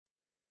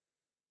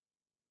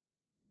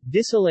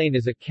Disilane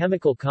is a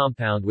chemical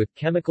compound with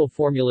chemical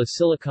formula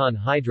silicon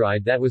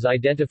hydride that was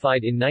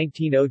identified in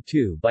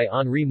 1902 by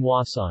Henri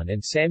Moissan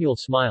and Samuel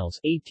Smiles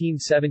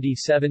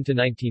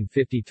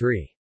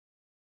 1877–1953.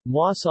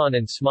 Moissan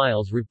and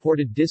Smiles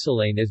reported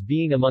disilane as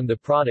being among the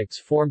products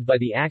formed by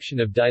the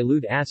action of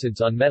dilute acids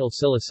on metal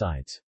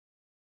silicides.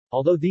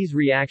 Although these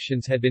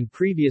reactions had been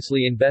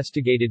previously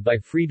investigated by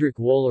Friedrich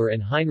Wöhler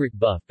and Heinrich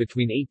Buff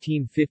between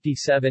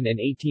 1857 and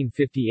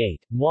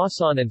 1858,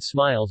 Moissan and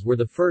Smiles were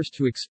the first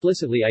to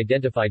explicitly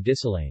identify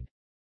disilane.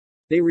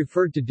 They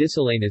referred to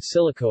disilane as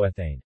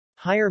silicoethane.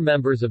 Higher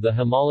members of the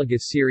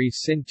homologous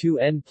series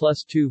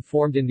Sin2N+2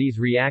 formed in these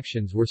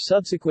reactions were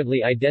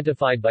subsequently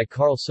identified by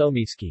Karl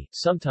Somieski,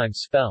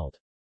 sometimes spelled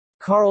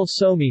Karl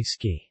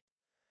Somieski,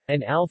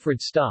 and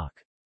Alfred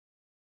Stock.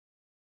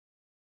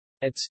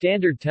 At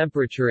standard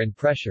temperature and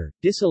pressure,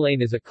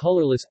 disilane is a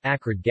colorless,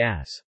 acrid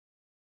gas.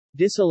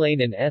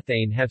 Disilane and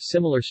ethane have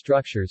similar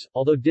structures,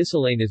 although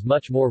disilane is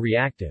much more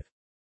reactive.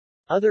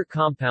 Other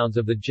compounds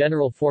of the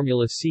general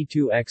formula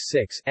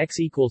C2X6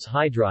 X equals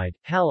hydride,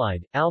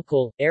 halide,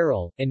 alkyl,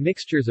 aryl, and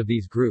mixtures of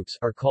these groups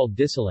are called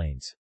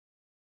disilanes.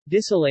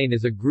 Disilane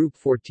is a group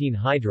 14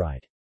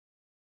 hydride.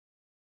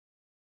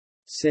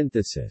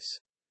 Synthesis.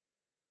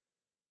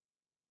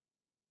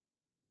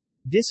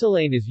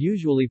 Disilane is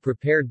usually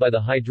prepared by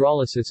the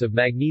hydrolysis of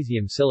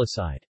magnesium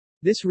silicide.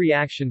 This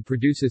reaction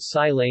produces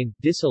silane,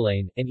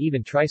 disilane, and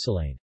even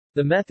trisilane.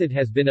 The method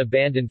has been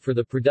abandoned for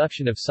the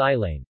production of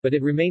silane, but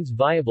it remains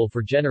viable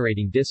for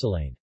generating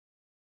disilane.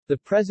 The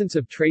presence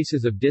of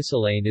traces of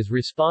disilane is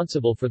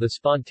responsible for the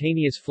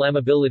spontaneous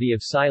flammability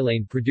of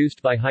silane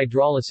produced by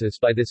hydrolysis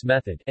by this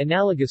method.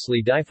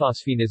 Analogously,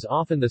 diphosphine is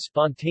often the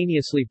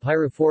spontaneously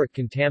pyrophoric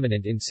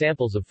contaminant in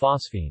samples of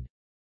phosphine.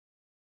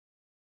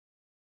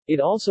 It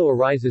also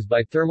arises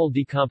by thermal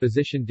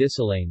decomposition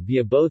disilane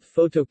via both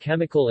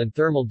photochemical and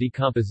thermal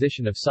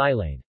decomposition of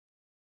silane.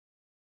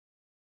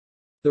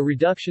 The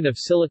reduction of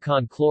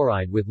silicon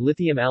chloride with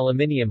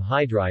lithium-aluminium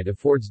hydride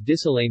affords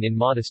disilane in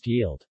modest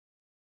yield.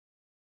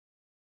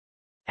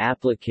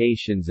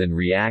 Applications and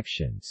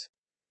reactions.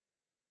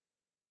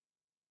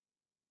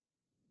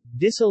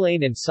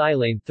 Disilane and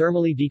silane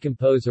thermally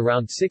decompose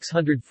around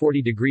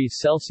 640 degrees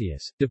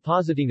Celsius,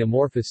 depositing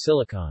amorphous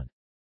silicon.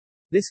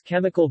 This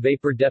chemical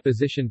vapor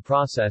deposition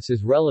process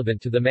is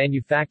relevant to the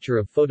manufacture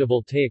of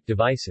photovoltaic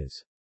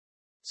devices.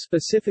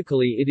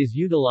 Specifically, it is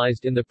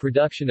utilized in the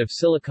production of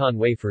silicon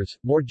wafers.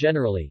 More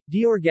generally,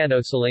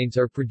 deorganosilanes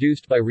are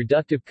produced by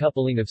reductive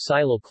coupling of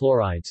silyl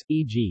chlorides,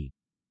 e.g.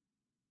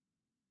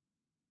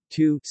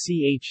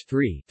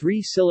 2CH3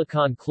 3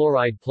 silicon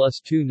chloride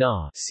plus 2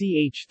 Na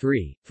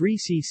CH3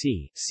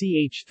 3Cc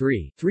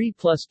CH3 3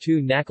 plus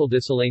 2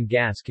 Nacl-disilane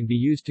gas can be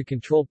used to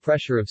control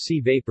pressure of C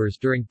vapors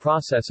during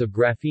process of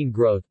graphene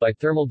growth by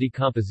thermal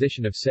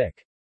decomposition of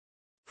SiC.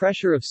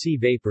 Pressure of C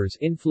vapors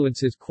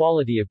influences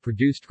quality of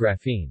produced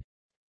graphene.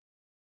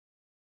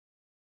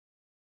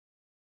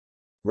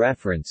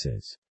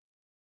 References.